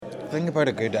thing about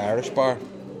a good Irish bar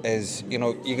is,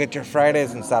 you get your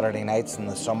Fridays and Saturday nights in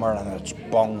the summer and it's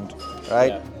bunged,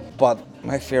 right? Yeah. But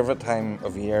my favourite time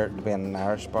of year to be in an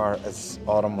Irish bar is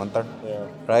autumn, winter,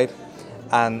 right?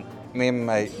 And me and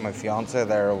my fiance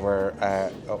there over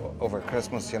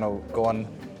Christmas, going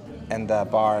in the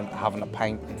bar and having a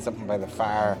pint and sitting by the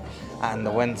fire, and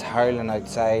the wind's howling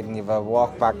outside, and you've a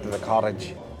walk back to the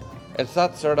cottage. It's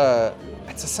that sort of,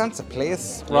 it's a sense of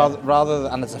place rather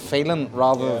and it's a feeling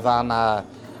rather than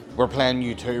we're playing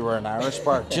U2, we're an Irish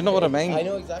bar. Do you know what I mean? I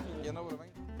know exactly. You know what I mean?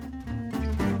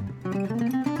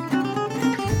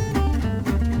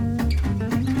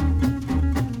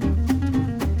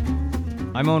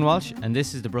 I'm Owen Walsh, and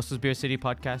this is the Brussels Beer City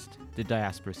podcast, the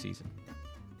Diaspora season.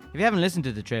 If you haven't listened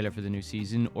to the trailer for the new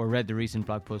season or read the recent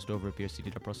blog post over at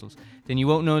beercity.brussels, then you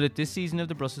won't know that this season of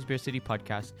the Brussels Beer City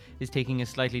podcast is taking a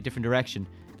slightly different direction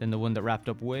than the one that wrapped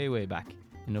up way back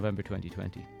in November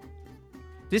 2020.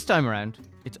 This time around,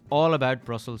 it's all about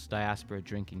Brussels diaspora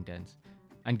drinking dens.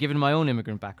 And given my own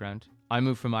immigrant background, I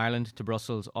moved from Ireland to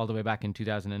Brussels all the way back in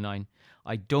 2009.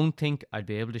 I don't think I'd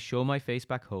be able to show my face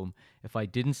back home if I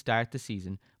didn't start the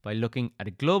season by looking at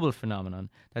a global phenomenon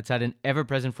that's had an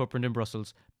ever-present footprint in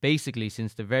Brussels basically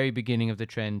since the very beginning of the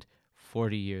trend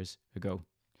 40 years ago.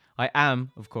 I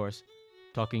am, of course,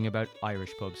 talking about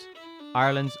Irish pubs,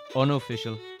 Ireland's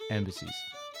unofficial embassies.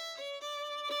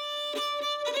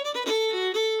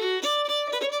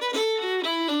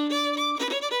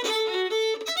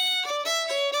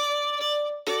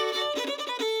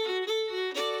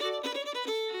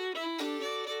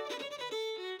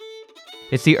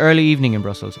 It's the early evening in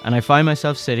Brussels, and I find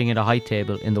myself sitting at a high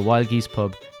table in the Wild Geese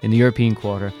pub in the European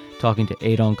Quarter talking to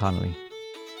Aidan Connolly.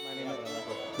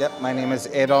 My name is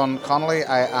Aidan Connolly.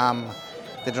 I am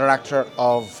the director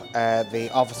of the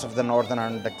Office of the Northern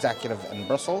Ireland Executive in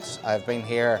Brussels. I've been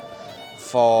here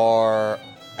for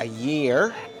a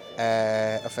year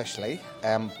officially,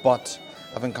 but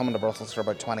I've been coming to Brussels for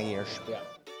about 20 years.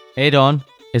 Aidan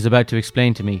is about to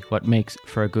explain to me what makes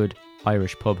for a good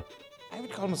Irish pub. I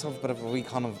would call myself a bit of a wee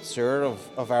connoisseur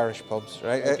of Irish pubs,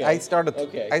 right? Okay. I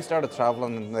started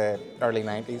travelling in the early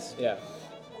 90s. Yeah.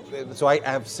 So I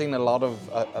have seen a lot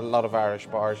of Irish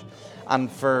bars,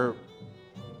 and for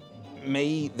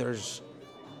me, there's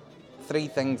three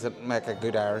things that make a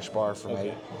good Irish bar for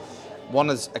me. One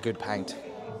is a good pint,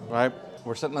 right?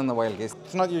 We're sitting in the Wild Geese.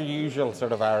 It's not your usual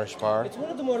sort of Irish bar. It's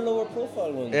one of the more lower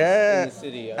profile ones in Yeah, the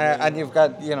city. and you've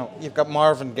got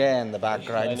Marvin Gaye in the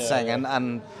background singing,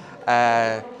 and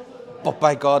but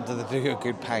by God, do they do a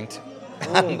good pint,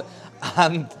 and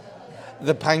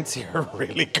the pints here are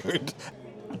really good.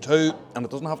 Two, and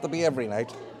it doesn't have to be every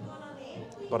night,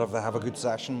 but if they have a good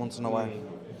session once in a while.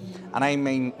 And I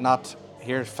mean not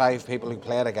here's five people who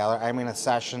play together, I mean a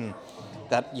session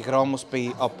that you could almost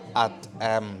be up at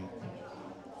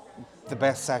the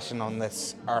best session on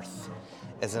this earth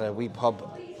is at a wee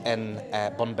pub in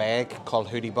Bunbeg called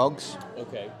Hootie Bugs.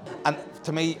 Okay. And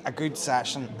to me, a good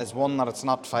session is one that it's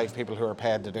not five people who are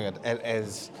paid to do it.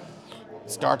 It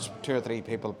starts with two or three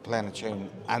people playing a tune,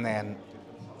 and then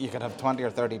you could have 20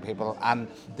 or 30 people, and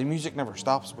the music never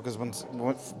stops, because when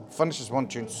it finishes one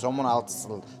tune, someone else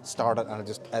will start it, and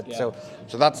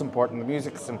so that's important. The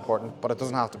music's important, but it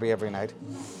doesn't have to be every night.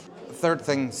 The third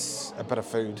thing's a bit of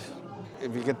food.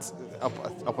 If you get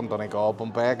up in Donegal,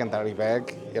 Bunbeg and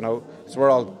Derrybeg, so we're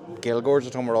all Gaelgores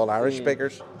at home, we're all Irish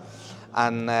speakers,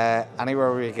 and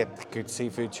anywhere where you get good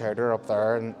seafood chowder up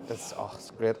there, and it's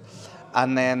great.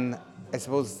 And then I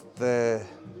suppose the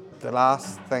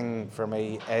last thing for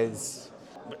me is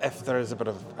if there is a bit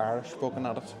of Irish spoken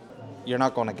at it. You're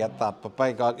not going to get that, but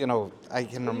by God, I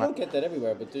can remember. You don't get that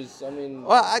everywhere, but there's,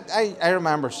 Well, I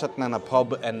remember sitting in a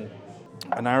pub, in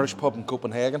an Irish pub in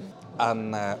Copenhagen,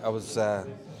 and I was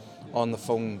on the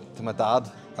phone to my dad,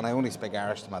 and I only speak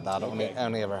Irish to my dad, I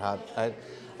only ever had.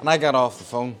 And I got off the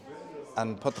phone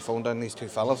and put the phone down, these two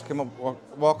fellas came up,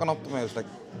 walking up to me. I was like,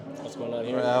 what's going on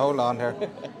here? Hold on here.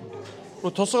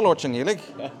 Tussle or Chinelig,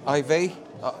 IV.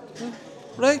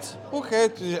 Right, okay.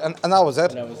 And that was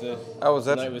it. And that was it. That was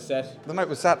it. The night was set. The night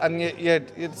was set.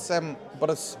 And but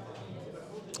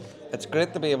it's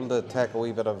great to be able to take a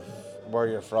wee bit of where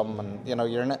you're from, and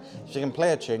if you can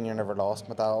play a tune, you're never lost,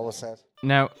 my dad always said.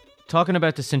 Now, talking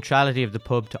about the centrality of the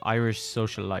pub to Irish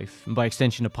social life, and by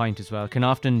extension a pint as well, can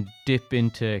often dip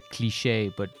into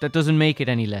cliché, but that doesn't make it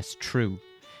any less true.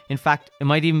 In fact, it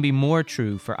might even be more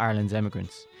true for Ireland's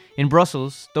emigrants. In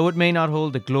Brussels, though it may not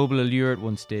hold the global allure it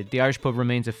once did, the Irish pub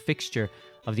remains a fixture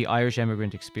of the Irish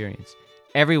emigrant experience.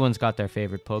 Everyone's got their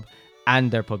favourite pub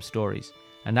and their pub stories,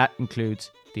 and that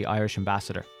includes the Irish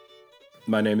ambassador.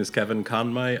 My name is Kevin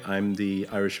Conmay. I'm the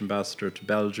Irish ambassador to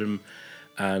Belgium,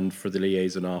 and for the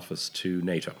liaison office to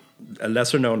NATO. A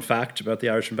lesser known fact about the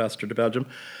Irish ambassador to Belgium: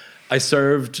 I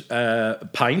served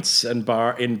pints and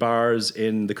in bars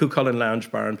in the Cuchulainn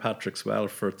Lounge bar in Patrick's Well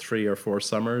for 3 or 4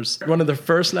 summers. One of the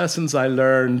first lessons I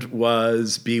learned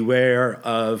was beware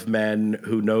of men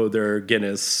who know their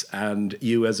Guinness, and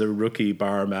you as a rookie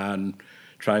barman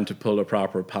trying to pull a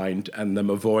proper pint and them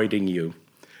avoiding you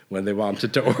when they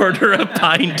wanted to order a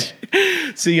pint.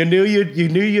 So you knew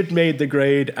you'd made the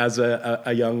grade as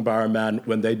a young barman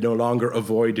when they no longer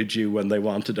avoided you when they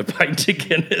wanted a pint of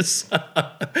Guinness.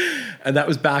 And that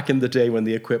was back in the day when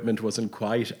the equipment wasn't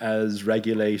quite as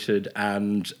regulated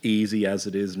and easy as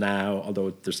it is now,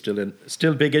 although there's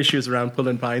still big issues around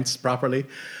pulling pints properly.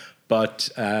 But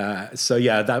so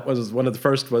yeah, that was one of the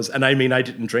first and I mean, I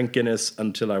didn't drink Guinness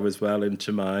until I was well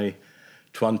into my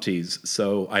 20s,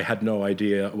 so I had no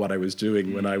idea what I was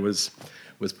doing when I was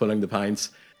pulling the pints.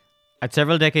 At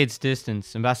several decades'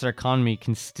 distance, Ambassador Conmee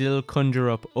can still conjure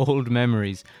up old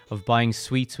memories of buying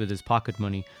sweets with his pocket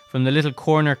money from the little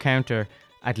corner counter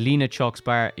at Lena Chuck's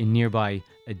bar in nearby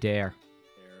Adair.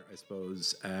 I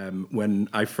suppose when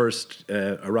I first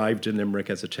arrived in Limerick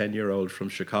as a 10-year-old from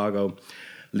Chicago,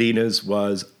 Lena's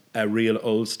was a real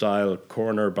old-style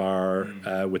corner bar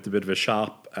with a bit of a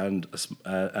shop and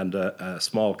a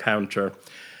small counter.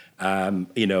 A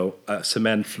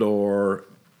cement floor,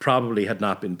 probably had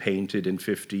not been painted in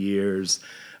 50 years.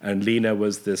 And Lena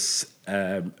was this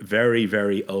very,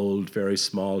 very old, very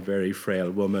small, very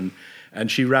frail woman. And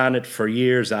she ran it for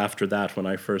years after that when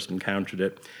I first encountered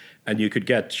it. And you could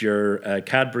get your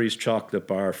Cadbury's chocolate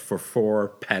bar for 4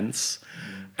 pence,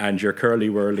 and your Curly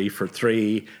Whirly for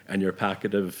 3, and your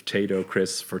packet of Tayto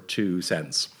Crisps for 2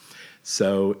 cents.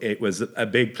 So it was a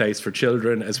big place for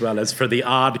children as well as for the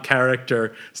odd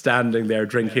character standing there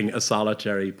drinking a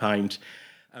solitary pint.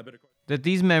 That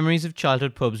these memories of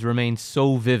childhood pubs remain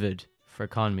so vivid for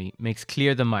Conmee makes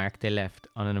clear the mark they left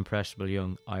on an impressionable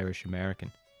young Irish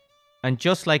American. And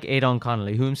just like Aidan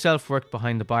Connolly, who himself worked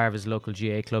behind the bar of his local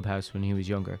GA clubhouse when he was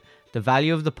younger, the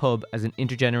value of the pub as an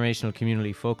intergenerational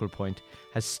community focal point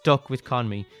has stuck with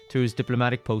Conmee through his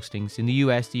diplomatic postings in the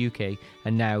US, the UK,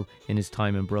 and now in his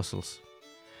time in Brussels.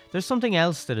 There's something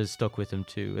else that has stuck with him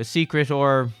too, a secret,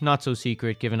 or not so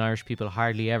secret given Irish people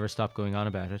hardly ever stop going on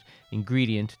about it,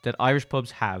 ingredient that Irish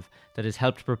pubs have that has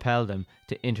helped propel them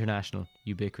to international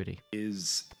ubiquity.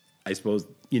 I suppose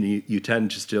you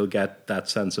tend to still get that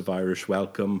sense of Irish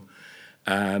welcome.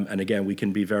 And again, we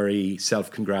can be very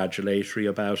self-congratulatory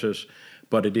about it,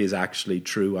 but it is actually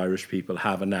true. Irish people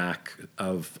have a knack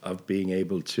of being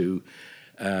able to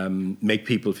make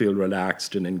people feel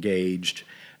relaxed and engaged.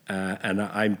 And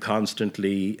I'm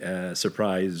constantly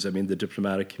surprised. I mean, the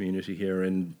diplomatic community here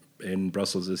in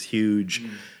Brussels is huge,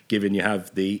 given you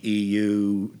have the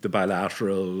EU, the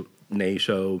bilateral,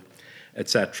 NATO,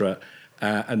 etc.,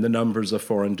 and the numbers of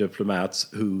foreign diplomats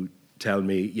who tell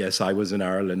me, yes, I was in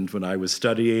Ireland when I was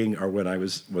studying or when I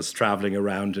was traveling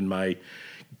around in my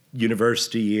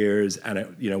university years,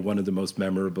 and one of the most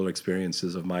memorable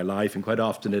experiences of my life. And quite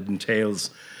often it entails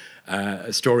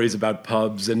stories about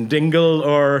pubs in Dingle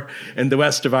or in the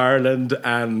west of Ireland,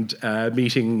 and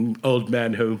meeting old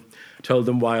men who told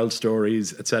them wild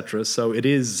stories, etc. So it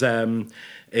is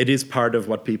part of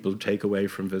what people take away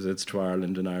from visits to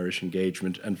Ireland and Irish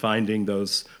engagement, and finding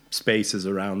those spaces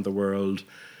around the world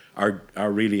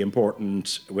are really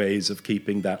important ways of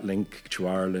keeping that link to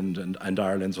Ireland and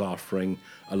Ireland's offering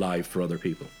alive for other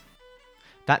people.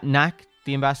 That knack,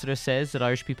 the ambassador says, that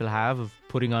Irish people have of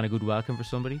putting on a good welcome for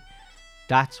somebody,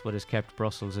 that's what has kept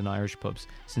Brussels in Irish pubs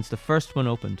since the first one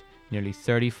opened nearly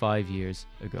 35 years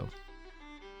ago.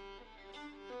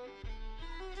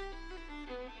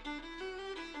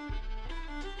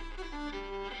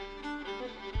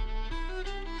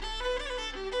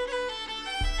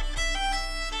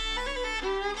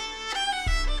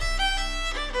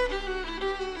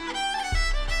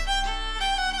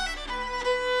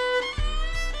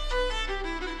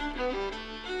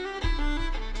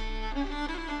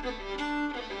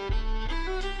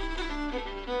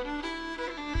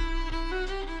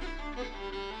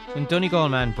 When Donegal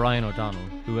man Brian O'Donnell,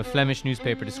 who a Flemish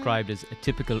newspaper described as a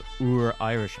typical Ur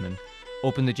Irishman,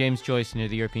 opened the James Joyce near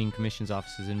the European Commission's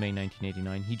offices in May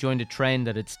 1989, he joined a trend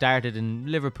that had started in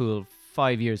Liverpool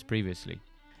 5 years previously.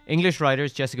 English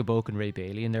writers Jessica Boak and Ray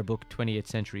Bailey, in their book 20th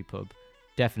Century Pub,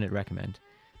 definite recommend,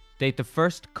 date the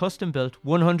first custom-built,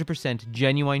 100%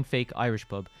 genuine fake Irish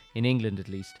pub, in England at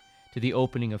least, to the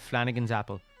opening of Flanagan's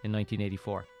Apple in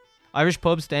 1984. Irish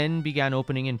pubs then began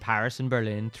opening in Paris and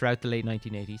Berlin throughout the late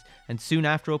 1980s, and soon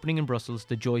after opening in Brussels,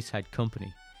 the Joyce had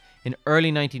company. In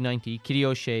early 1990, Kitty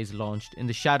O'Shea's launched in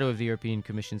the shadow of the European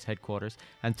Commission's headquarters,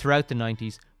 and throughout the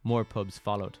 90s, more pubs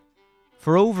followed.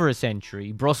 For over a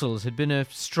century, Brussels had been a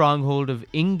stronghold of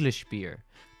English beer,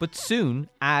 but soon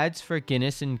ads for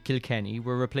Guinness and Kilkenny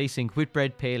were replacing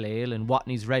Whitbread Pale Ale and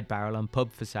Watney's Red Barrel on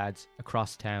pub facades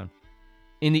across town.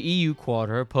 In the EU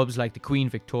quarter, pubs like the Queen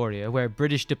Victoria, where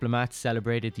British diplomats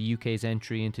celebrated the UK's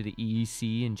entry into the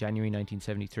EEC in January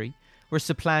 1973, were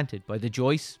supplanted by the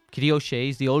Joyce, Kitty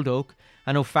O'Shea's, the Old Oak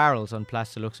and O'Farrell's on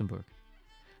Place de Luxembourg.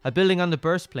 A building on the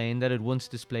Burstplain that had once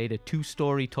displayed a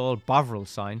 2-storey tall Bovril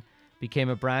sign became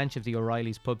a branch of the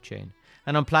O'Reilly's pub chain,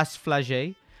 and on Place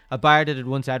Flagey, a bar that had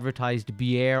once advertised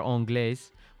Bière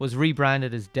Anglaise was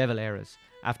rebranded as Devil Eras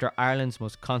after Ireland's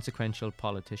most consequential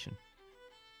politician.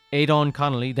 Aidan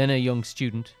Connolly, then a young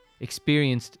student,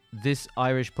 experienced this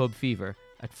Irish pub fever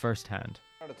at first hand.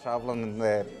 I started travelling in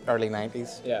the early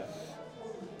 90s. Yeah.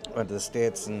 Went to the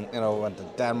States and, went to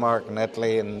Denmark and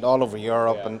Italy and all over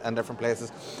Europe and different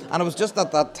places. And it was just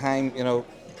at that time,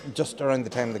 just around the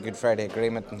time of the Good Friday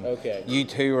Agreement, and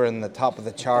U2 were in the top of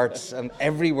the charts and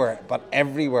everywhere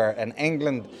in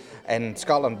England, in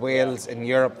Scotland, Wales, in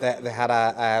Europe, they had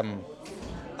an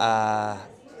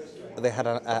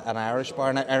Irish bar.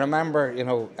 And I remember,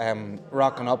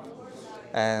 rocking up,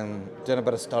 doing a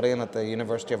bit of studying at the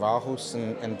University of Aarhus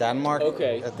in Denmark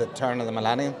at the turn of the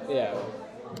millennium. Yeah,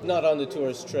 not on the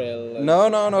tourist trail.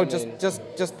 No. Just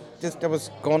I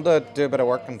was going to do a bit of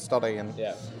work and study, and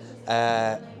they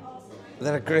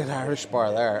had a great Irish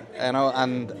bar there, and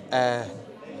a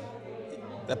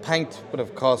pint would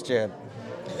have cost you.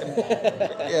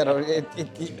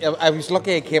 I was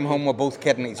lucky I came home with both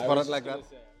kidneys, put it like that.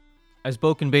 As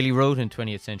Boken Bailey wrote in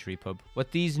 20th Century Pub,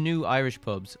 what these new Irish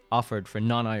pubs offered for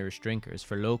non-Irish drinkers,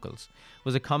 for locals,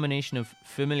 was a combination of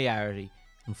familiarity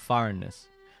and foreignness.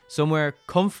 Somewhere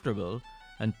comfortable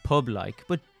and pub-like,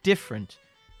 but different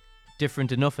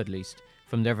enough at least,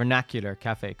 from their vernacular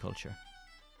cafe culture.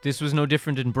 This was no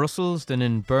different in Brussels than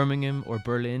in Birmingham or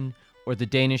Berlin, or the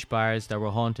Danish bars that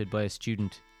were haunted by a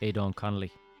student, Aidan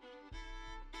Connolly.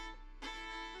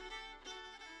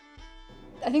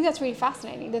 I think that's really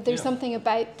fascinating, that there's something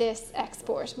about this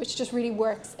export which just really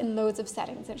works in loads of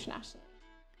settings internationally.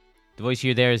 The voice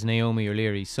here there is Naomi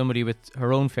O'Leary, somebody with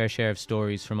her own fair share of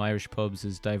stories from Irish pubs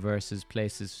as diverse as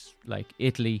places like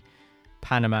Italy,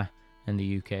 Panama and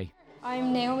the UK.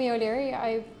 I'm Naomi O'Leary.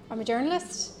 I'm a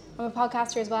journalist. I'm a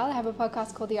podcaster as well. I have a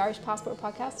podcast called the Irish Passport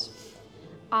Podcast,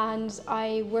 and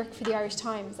I work for the Irish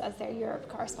Times as their Europe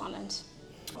correspondent.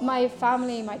 My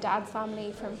family, my dad's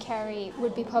family from Kerry,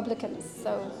 would be publicans,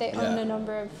 so they own a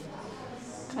number of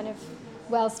kind of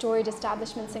well-storied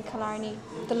establishments in Killarney,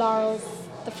 the Laurels,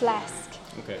 the Flesk,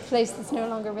 a place that's no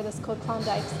longer with us called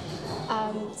Klondike's.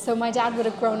 So my dad would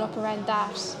have grown up around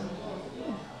that,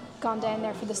 gone down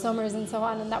there for the summers and so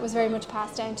on, and that was very much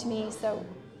passed down to me. So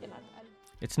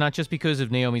it's not just because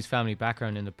of Naomi's family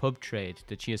background in the pub trade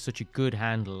that she has such a good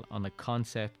handle on the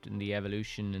concept and the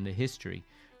evolution and the history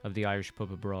of the Irish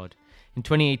pub abroad. In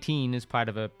 2018, as part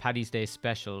of a Paddy's Day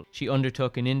special, she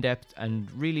undertook an in-depth and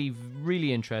really,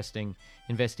 really interesting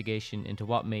investigation into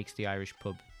what makes the Irish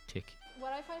pub tick.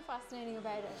 What I find fascinating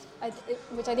about it,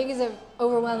 which I think is an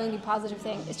overwhelmingly positive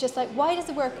thing, is just like, why does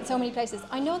it work in so many places?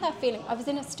 I know that feeling. I was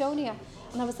in Estonia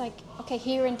and I was like, okay,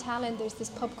 here in Tallinn there's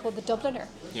this pub called the Dubliner.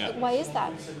 Like, why is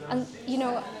that? And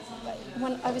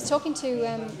when I was talking to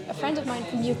a friend of mine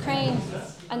from Ukraine,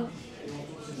 and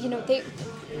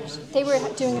they were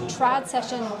doing a trad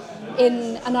session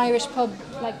in an Irish pub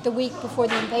like the week before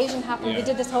the invasion happened. They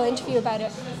did this whole interview about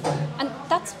it, and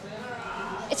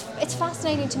it's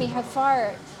fascinating to me how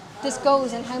far this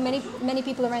goes and how many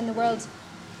people around the world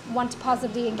want to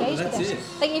positively engage with it.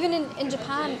 Like even in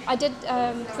Japan, I did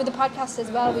for the podcast as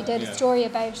well. We did a story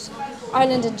about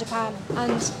Ireland and Japan,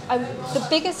 and the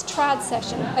biggest trad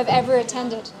session I've ever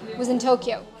attended was in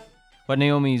Tokyo. What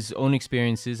Naomi's own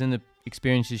experiences and the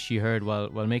experiences she heard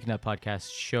while making that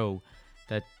podcast show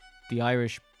that the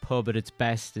Irish pub at its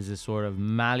best is a sort of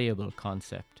malleable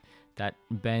concept that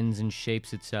bends and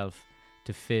shapes itself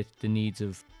to fit the needs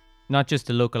of not just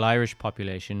the local Irish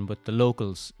population, but the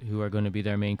locals who are going to be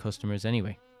their main customers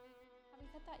anyway. Having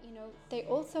said that, they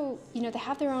also, they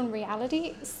have their own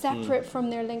reality separate from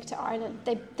their link to Ireland.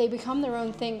 They become their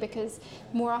own thing because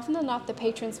more often than not, the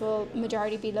patrons will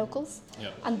majority be locals,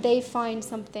 and they find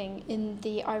something in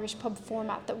the Irish pub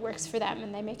format that works for them,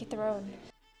 and they make it their own.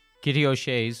 Kitty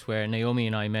O'Shea's, where Naomi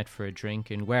and I met for a drink,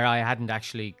 and where I hadn't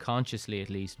actually consciously at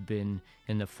least been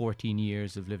in the 14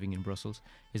 years of living in Brussels,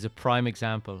 is a prime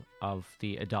example of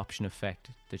the adoption effect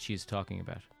that she's talking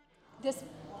about. This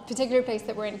particular place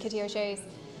that we're in, Kitty O'Shea's,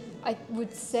 I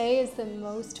would say is the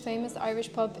most famous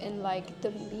Irish pub in like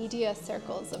the media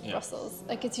circles of Brussels.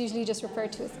 Like it's usually just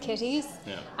referred to as Kitty's,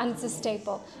 and it's a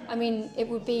staple. I mean, it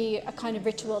would be a kind of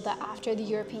ritual that after the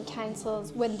European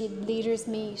councils, when the leaders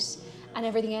meet and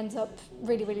everything ends up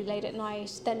really, really late at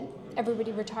night, then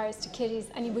everybody retires to Kitty's,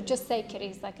 and you would just say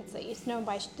Kitty's, like it's known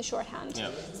by the shorthand. Yeah.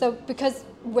 So because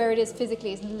where it is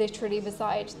physically is literally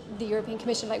beside the European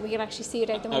Commission, like we can actually see it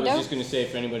out the window. I was just going to say,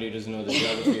 for anybody who doesn't know the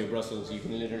geography of Brussels, you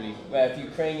can literally, if you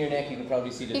crane your neck, you can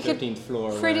probably see the 13th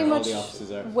floor where all the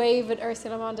offices are. Wave at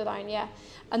Ursula von der Leyen, yeah.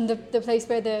 And the place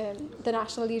where the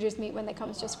national leaders meet when they come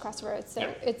is just across the road.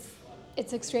 So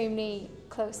it's extremely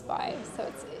close by, so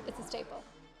it's a staple.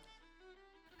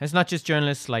 It's not just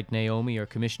journalists like Naomi or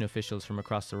commission officials from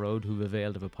across the road who've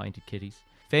availed of a pint at Kitty's.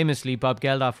 Famously, Bob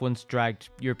Geldof once dragged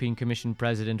European Commission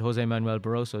President Jose Manuel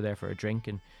Barroso there for a drink,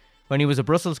 and when he was a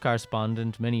Brussels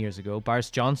correspondent many years ago,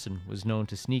 Boris Johnson was known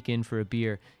to sneak in for a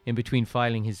beer in between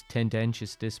filing his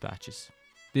tendentious dispatches.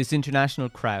 This international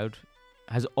crowd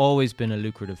has always been a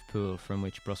lucrative pool from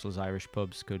which Brussels Irish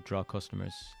pubs could draw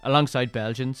customers, alongside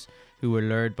Belgians who were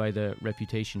lured by the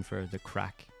reputation for the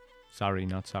crack. Sorry,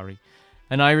 not sorry.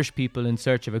 And Irish people in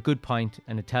search of a good pint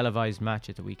and a televised match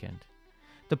at the weekend.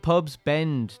 The pubs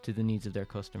bend to the needs of their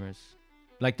customers,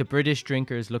 like the British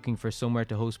drinkers looking for somewhere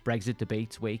to host Brexit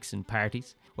debates, wakes and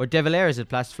parties, or De Valera's at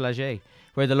Place Flagey,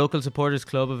 where the local supporters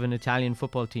club of an Italian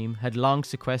football team had long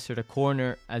sequestered a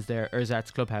corner as their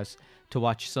ersatz clubhouse to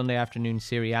watch Sunday afternoon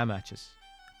Serie A matches.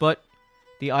 But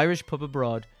the Irish pub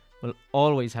abroad will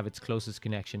always have its closest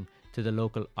connection to the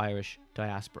local Irish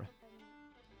diaspora.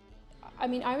 I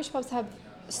mean, Irish pubs have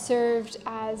served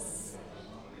as,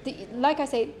 like I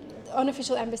say,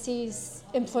 unofficial embassies,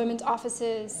 employment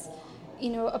offices,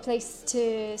 a place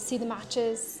to see the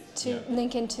matches, to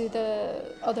link into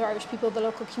the other Irish people, the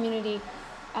local community.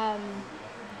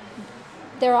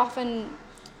 They're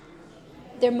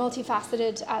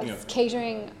multifaceted as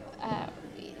catering,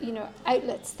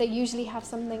 outlets. They usually have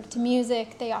some link to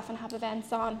music. They often have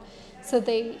events on. So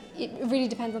it really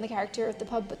depends on the character of the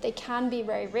pub, but they can be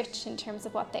very rich in terms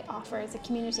of what they offer as a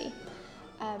community.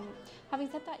 Having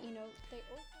said that, they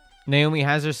also... Naomi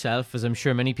has herself, as I'm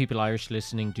sure many people Irish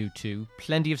listening do too,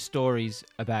 plenty of stories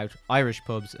about Irish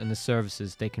pubs and the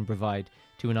services they can provide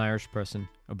to an Irish person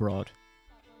abroad.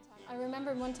 I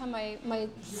remember one time my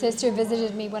sister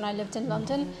visited me when I lived in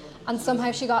London, and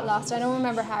somehow she got lost. I don't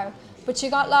remember how, but she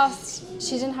got lost.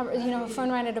 She didn't have, her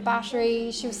phone ran out of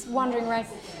battery. She was wandering around,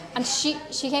 and she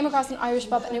came across an Irish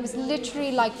pub, and it was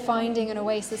literally like finding an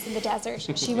oasis in the desert.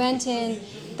 She went in.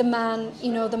 The man,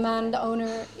 the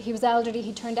owner, he was elderly.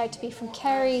 He turned out to be from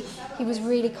Kerry. He was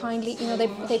really kindly.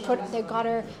 They got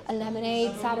her a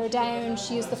lemonade, sat her down.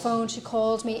 She used the phone. She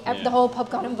called me. The whole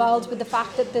pub got involved with the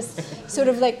fact that this sort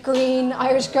of like green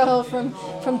Irish girl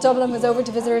from Dublin was over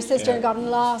to visit her sister and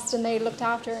gotten lost, and they looked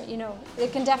after her.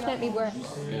 It can definitely work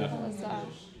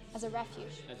as a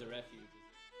refuge.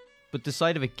 But the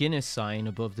sight of a Guinness sign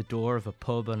above the door of a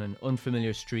pub on an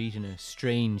unfamiliar street in a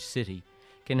strange city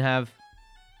can have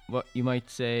what you might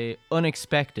say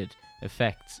unexpected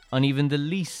effects on even the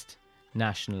least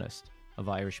nationalist of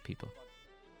Irish people.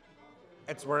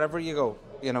 It's wherever you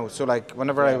go, so like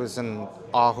whenever I was in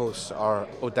Aarhus or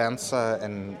Odense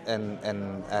in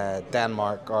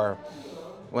Denmark, or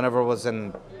whenever I was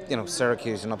in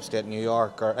Syracuse in upstate New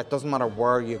York, or it doesn't matter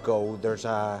where you go, there's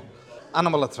a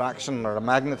animal attraction or a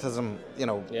magnetism,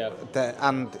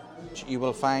 and you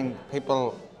will find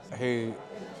people who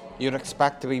you'd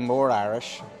expect to be more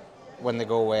Irish when they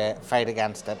go away, fight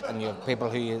against it, and you have people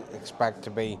who you expect to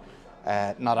be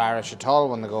not Irish at all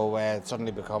when they go away,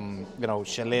 suddenly become,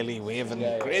 shillelagh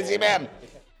waving crazy men.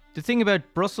 The thing about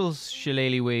Brussels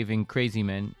shillelagh waving crazy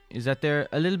men is that they're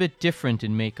a little bit different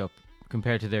in makeup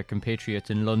compared to their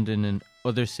compatriots in London and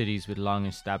other cities with long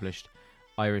established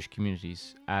Irish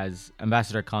communities, as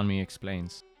Ambassador Conmy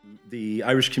explains. The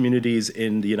Irish communities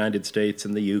in the United States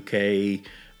and the UK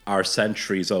are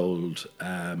centuries old,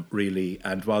 really.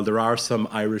 And while there are some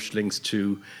Irish links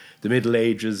to the Middle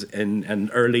Ages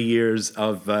and early years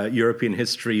of European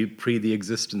history pre the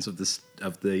existence of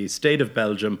the state of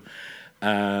Belgium,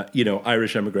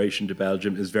 Irish emigration to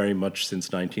Belgium is very much since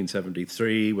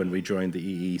 1973 when we joined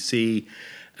the EEC.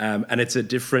 And it's a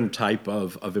different type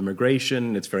of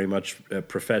immigration. It's very much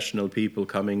professional people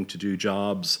coming to do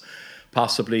jobs,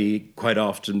 possibly quite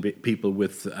often people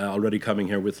with already coming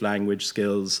here with language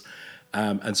skills.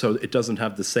 And so it doesn't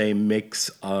have the same mix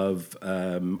of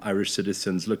Irish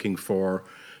citizens looking for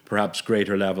perhaps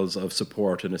greater levels of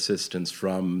support and assistance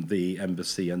from the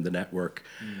embassy and the network.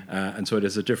 And so it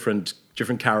is a different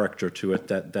character to it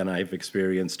than I've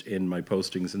experienced in my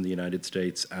postings in the United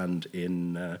States and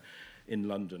in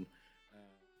London.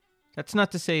 That's not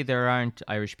to say there aren't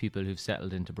Irish people who've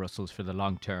settled into Brussels for the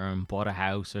long term, bought a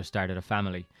house or started a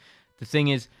family. The thing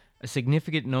is, a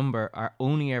significant number are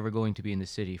only ever going to be in the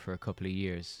city for a couple of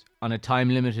years, on a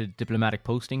time-limited diplomatic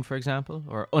posting, for example,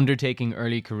 or undertaking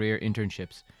early career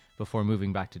internships before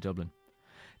moving back to Dublin.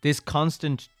 This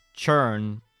constant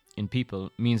churn in people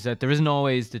means that there isn't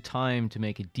always the time to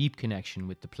make a deep connection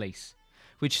with the place,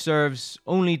 which serves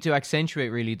only to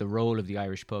accentuate really the role of the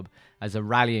Irish pub as a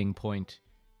rallying point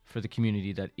for the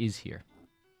community that is here.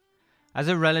 As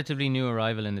a relatively new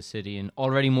arrival in the city and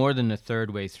already more than a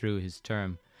third way through his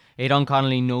term, Aidan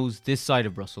Connolly knows this side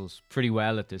of Brussels pretty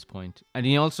well at this point, and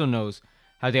he also knows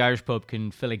how the Irish pub can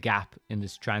fill a gap in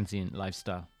this transient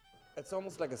lifestyle. It's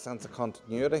almost like a sense of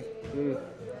continuity,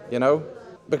 you know?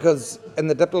 Because in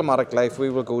the diplomatic life, we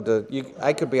will go to...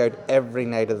 I could be out every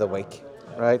night of the week,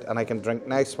 right? And I can drink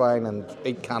nice wine and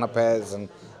eat canapes and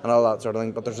all that sort of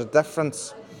thing. But there's a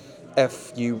difference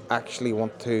if you actually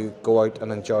want to go out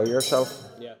and enjoy yourself.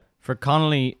 Yeah. For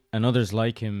Connolly and others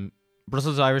like him,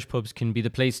 Brussels Irish pubs can be the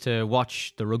place to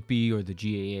watch the rugby or the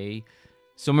GAA,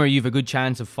 somewhere you've a good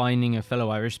chance of finding a fellow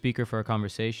Irish speaker for a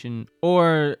conversation,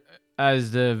 or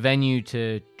as the venue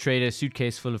to trade a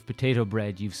suitcase full of potato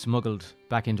bread you've smuggled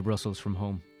back into Brussels from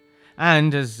home.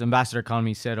 And, as Ambassador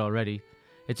Connolly said already,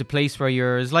 it's a place where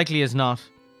you're as likely as not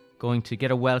going to get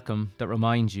a welcome that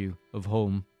reminds you of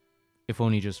home, if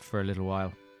only just for a little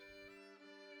while.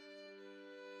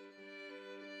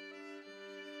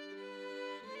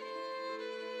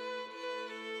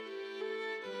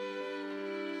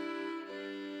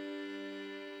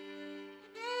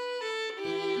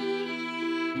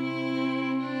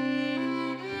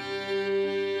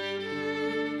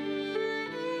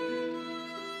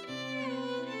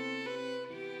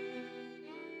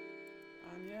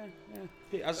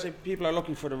 As I say, people are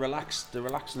looking for the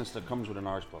relaxedness that comes with an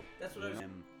Irish pub. That's what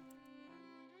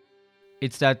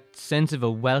It's that sense of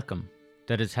a welcome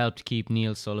that has helped keep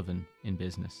Neil Sullivan in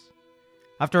business.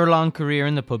 After a long career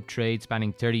in the pub trade,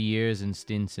 spanning 30 years in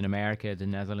stints in America, the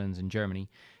Netherlands and Germany,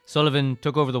 Sullivan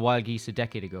took over the Wild Geese a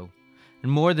decade ago.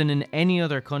 And more than in any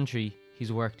other country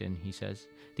he's worked in, he says,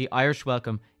 the Irish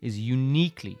welcome is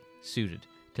uniquely suited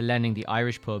to lending the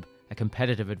Irish pub a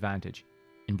competitive advantage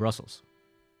in Brussels.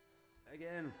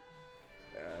 Again,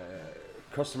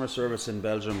 customer service in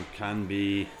Belgium can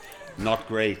be not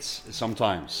great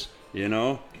sometimes. You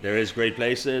know, there is great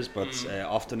places, but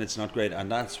often it's not great, and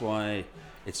that's why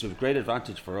it's a great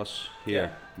advantage for us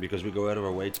here, because we go out of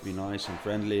our way to be nice and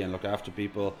friendly and look after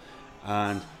people,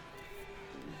 and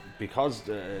because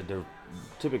the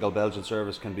typical Belgian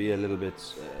service can be a little bit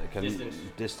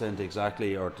distant,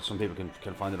 exactly, or some people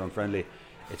can find it unfriendly.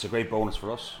 It's a great bonus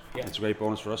for us. Yeah. It's a great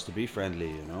bonus for us to be friendly,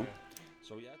 you know.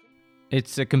 So yeah.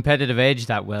 It's a competitive edge,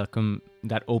 that welcome,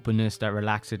 that openness, that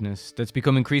relaxedness, that's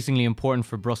become increasingly important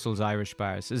for Brussels Irish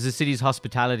bars, as the city's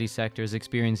hospitality sector has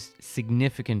experienced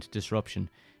significant disruption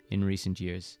in recent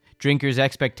years. Drinkers'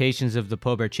 expectations of the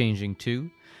pub are changing too,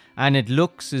 and it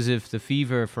looks as if the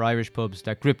fever for Irish pubs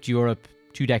that gripped Europe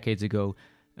 2 decades ago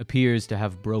appears to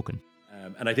have broken.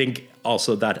 And I think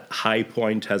also that high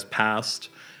point has passed.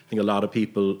 I think a lot of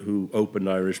people who opened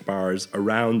Irish bars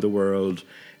around the world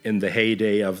in the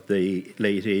heyday of the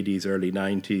late 80s, early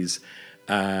 90s,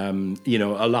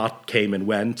 a lot came and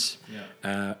went.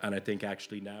 Yeah. And I think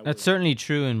actually now... That's certainly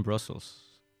true in Brussels.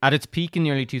 At its peak in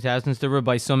the early 2000s, there were,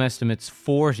 by some estimates,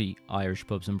 40 Irish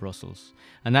pubs in Brussels.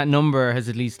 And that number has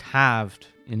at least halved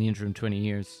in the interim 20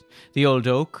 years. The Old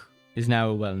Oak is now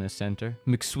a wellness centre.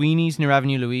 McSweeney's near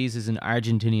Avenue Louise is an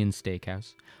Argentinian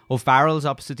steakhouse. O'Farrell's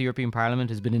opposite the European Parliament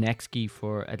has been an exquis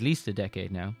for at least a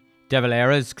decade now. De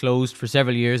Valera's closed for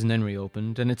several years and then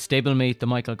reopened, and its stablemate, the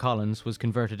Michael Collins, was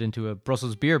converted into a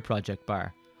Brussels Beer Project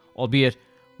bar, albeit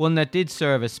one that did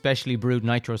serve a specially brewed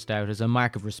nitro stout as a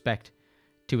mark of respect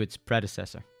to its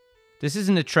predecessor. This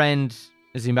isn't a trend,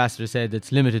 as the ambassador said,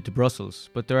 that's limited to Brussels,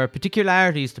 but there are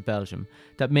particularities to Belgium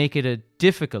that make it a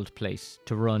difficult place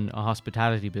to run a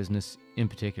hospitality business in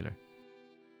particular.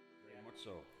 Very much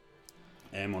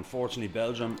so. Unfortunately,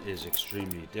 Belgium is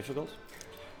extremely difficult.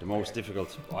 The most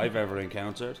difficult I've ever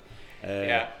encountered.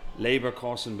 Labour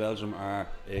costs in Belgium are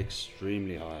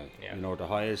extremely high. Yeah. You know, the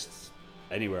highest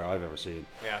anywhere I've ever seen.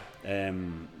 Yeah.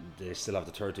 They still have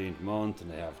the 13th month, and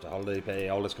they have the holiday pay,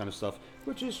 all this kind of stuff,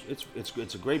 which is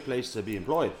it's a great place to be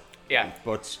employed. Yeah.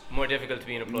 But more difficult to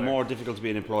be an employer. More difficult to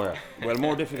be an employer. Well,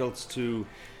 more difficult to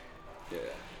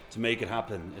to make it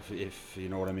happen, if you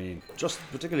know what I mean. Just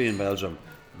particularly in Belgium,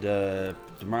 the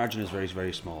margin is very,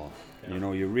 very small. You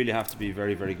know, you really have to be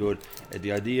very, very good.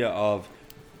 The idea of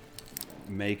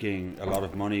making a lot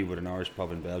of money with an Irish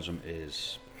pub in Belgium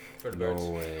is no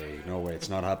way, it's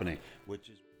not happening.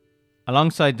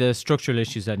 Alongside the structural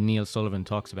issues that Neil Sullivan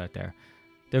talks about there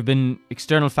have been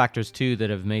external factors too that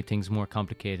have made things more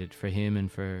complicated for him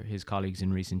and for his colleagues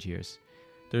in recent years.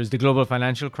 There's the global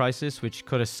financial crisis, which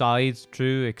cut aside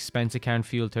through expense account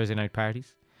fueled Thursday night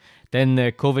parties. Then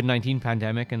the COVID-19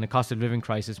 pandemic and the cost of living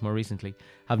crisis more recently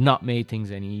have not made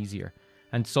things any easier.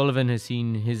 And Sullivan has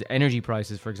seen his energy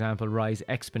prices, for example, rise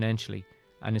exponentially,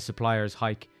 and his suppliers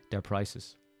hike their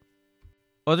prices.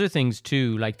 Other things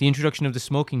too, like the introduction of the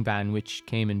smoking ban, which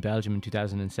came in Belgium in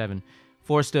 2007,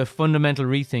 forced a fundamental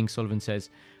rethink, Sullivan says,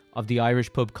 of the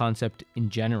Irish pub concept in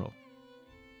general.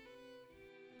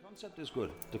 The concept is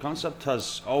good. The concept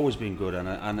has always been good,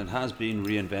 and it has been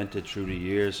reinvented through the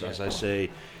years. As I say,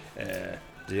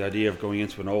 the idea of going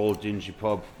into an old dingy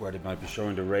pub where they might be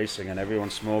showing the racing and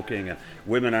everyone's smoking and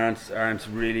women aren't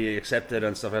really accepted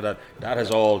and stuff like that, that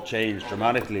has all changed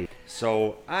dramatically.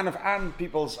 So and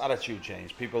people's attitude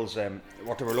changed. People's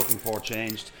what they were looking for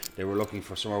changed. They were looking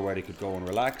for somewhere where they could go and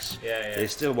relax. They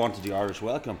still wanted the Irish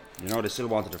welcome. You know, they still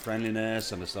wanted the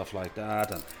friendliness and the stuff like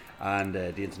that, and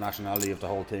the internationality of the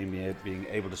whole thing. Being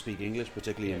able to speak English,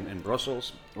 particularly in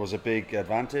Brussels, was a big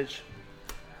advantage.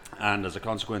 And as a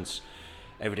consequence,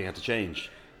 everything had to change.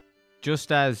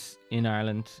 Just as in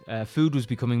Ireland, food was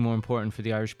becoming more important for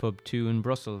the Irish pub too in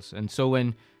Brussels. And so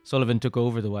when Sullivan took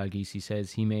over the Wild Geese, he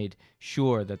says he made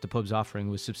sure that the pub's offering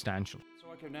was substantial. So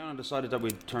I came down and decided that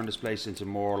we'd turn this place into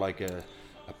more like a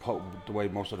pub, the way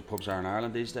most of the pubs are in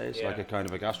Ireland these days, like a kind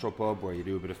of a gastro pub where you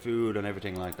do a bit of food and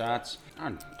everything like that.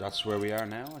 And that's where we are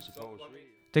now, I suppose.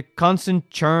 The constant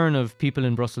churn of people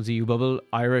in Brussels' EU bubble,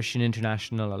 Irish and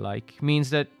international alike, means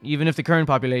that even if the current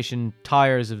population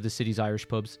tires of the city's Irish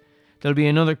pubs, there'll be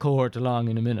another cohort along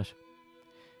in a minute.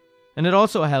 And it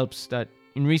also helps that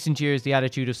in recent years the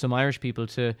attitude of some Irish people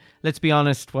to, let's be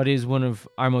honest, what is one of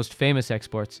our most famous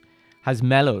exports, has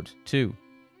mellowed too.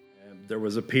 There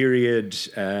was a period,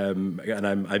 and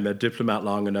I'm a diplomat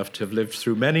long enough to have lived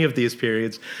through many of these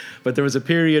periods, but there was a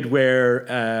period where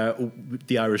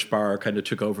the Irish bar kind of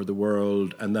took over the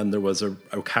world, and then there was a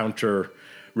counter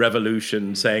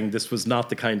revolution saying this was not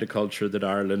the kind of culture that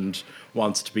Ireland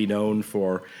wants to be known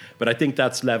for. But I think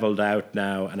that's leveled out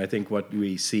now, and I think what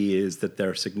we see is that there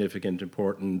are significant,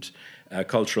 important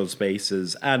cultural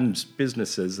spaces and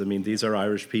businesses. I mean, these are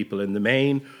Irish people in the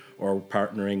main, or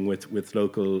partnering with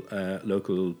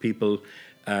local people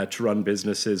to run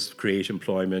businesses, create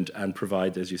employment, and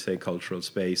provide, as you say, cultural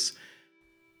space.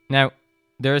 Now,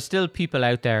 there are still people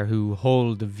out there who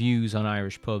hold the views on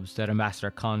Irish pubs that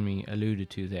Ambassador Conwy alluded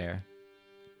to there.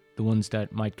 The ones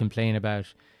that might complain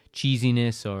about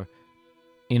cheesiness or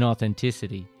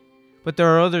inauthenticity. But there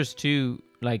are others too,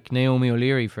 like Naomi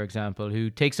O'Leary, for example, who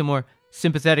takes a more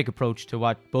sympathetic approach to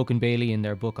what Boak and Bailey in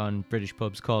their book on British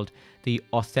pubs called the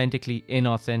authentically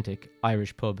inauthentic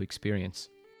Irish pub experience.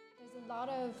 There's a lot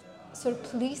of sort of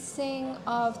policing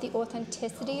of the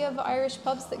authenticity of Irish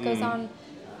pubs that goes on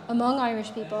among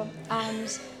Irish people,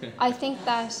 and I think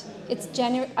that it's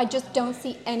I just don't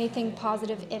see anything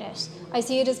positive in it. I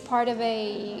see it as part of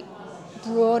a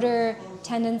broader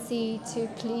tendency to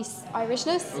police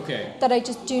Irishness. That I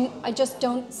just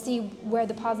don't see where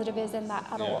the positive is in that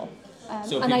at all.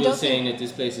 So people saying that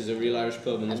this place is a real Irish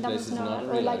pub and this place is not a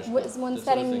real Irish pub. Or like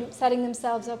one setting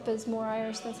themselves up as more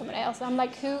Irish than someone else. And I'm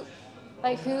like, who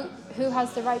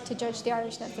has the right to judge the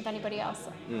Irishness of anybody else?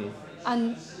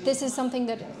 And this is something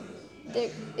that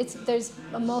there's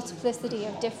a multiplicity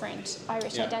of different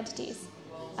Irish identities,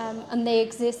 and they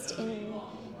exist in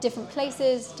different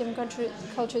places, different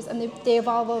cultures, and they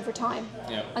evolve over time.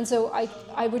 And so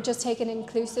I would just take an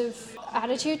inclusive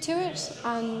attitude to it,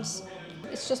 and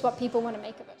it's just what people want to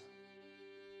make of it.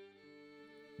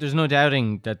 There's no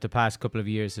doubting that the past couple of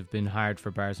years have been hard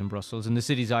for bars in Brussels, and the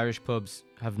city's Irish pubs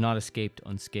have not escaped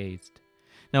unscathed.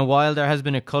 Now, while there has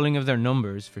been a culling of their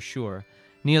numbers, for sure,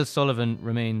 Neil Sullivan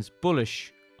remains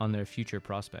bullish on their future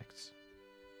prospects.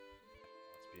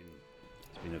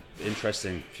 It's been an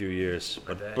interesting few years,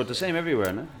 but the same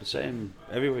everywhere, no? The same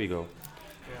everywhere you go.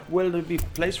 Will there be a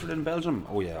place for it in Belgium?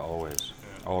 Oh yeah,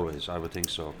 always. I would think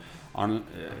so.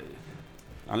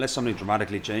 Unless something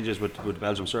dramatically changes with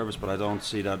Belgium service, but I don't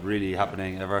see that really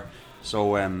happening ever.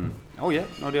 So,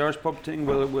 the Irish pub thing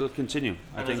will continue.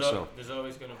 I think so. There's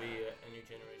always going to be a new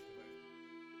generation of Irish.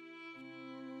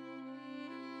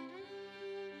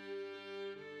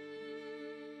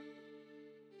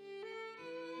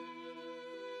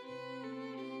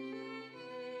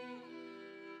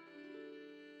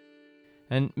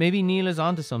 And maybe Neil is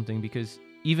onto something, because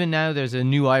even now there's a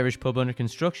new Irish pub under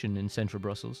construction in central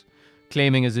Brussels,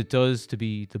 claiming as it does to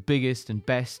be the biggest and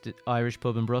best Irish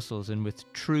pub in Brussels and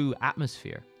with true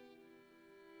atmosphere.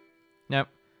 Now,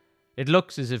 it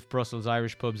looks as if Brussels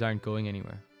Irish pubs aren't going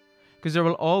anywhere, because there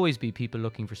will always be people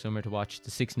looking for somewhere to watch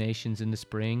the Six Nations in the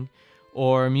spring,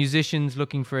 or musicians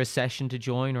looking for a session to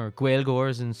join, or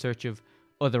Gaeilgeoirs in search of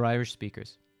other Irish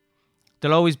speakers.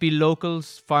 There'll always be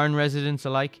locals, foreign residents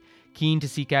alike, keen to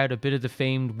seek out a bit of the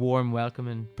famed warm welcome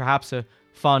and perhaps a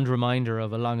fond reminder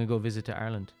of a long ago visit to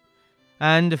Ireland.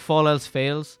 And if all else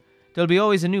fails, there'll be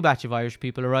always a new batch of Irish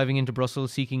people arriving into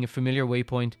Brussels seeking a familiar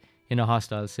waypoint in a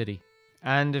hostile city.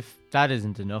 And if that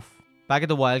isn't enough, back at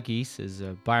the Wild Geese, as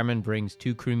a barman brings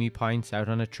 2 creamy pints out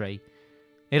on a tray,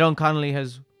 Aidan Connolly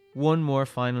has one more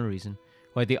final reason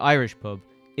why the Irish pub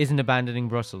isn't abandoning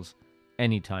Brussels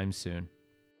anytime soon.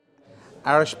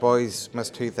 Irish boys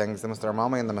miss 2 things. They miss their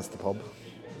mommy and they miss the pub.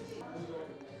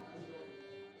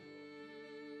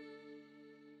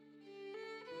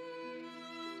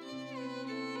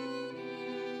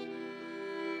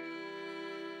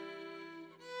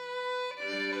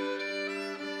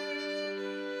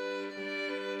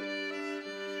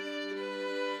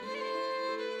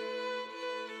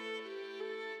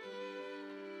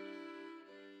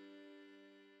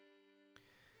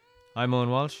 I'm Owen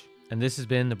Walsh, and this has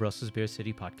been the Brussels Beer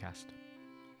City podcast.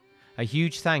 A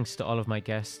huge thanks to all of my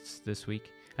guests this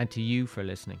week, and to you for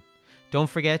listening. Don't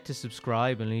forget to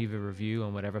subscribe and leave a review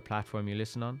on whatever platform you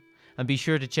listen on, and be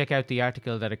sure to check out the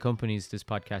article that accompanies this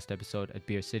podcast episode at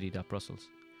beercity.brussels.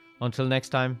 Until next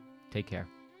time, take care.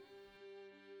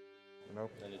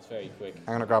 And it's very quick. I'm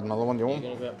going to grab another one. You want?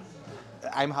 You're gonna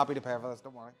grab- I'm happy to pay for this,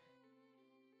 don't worry.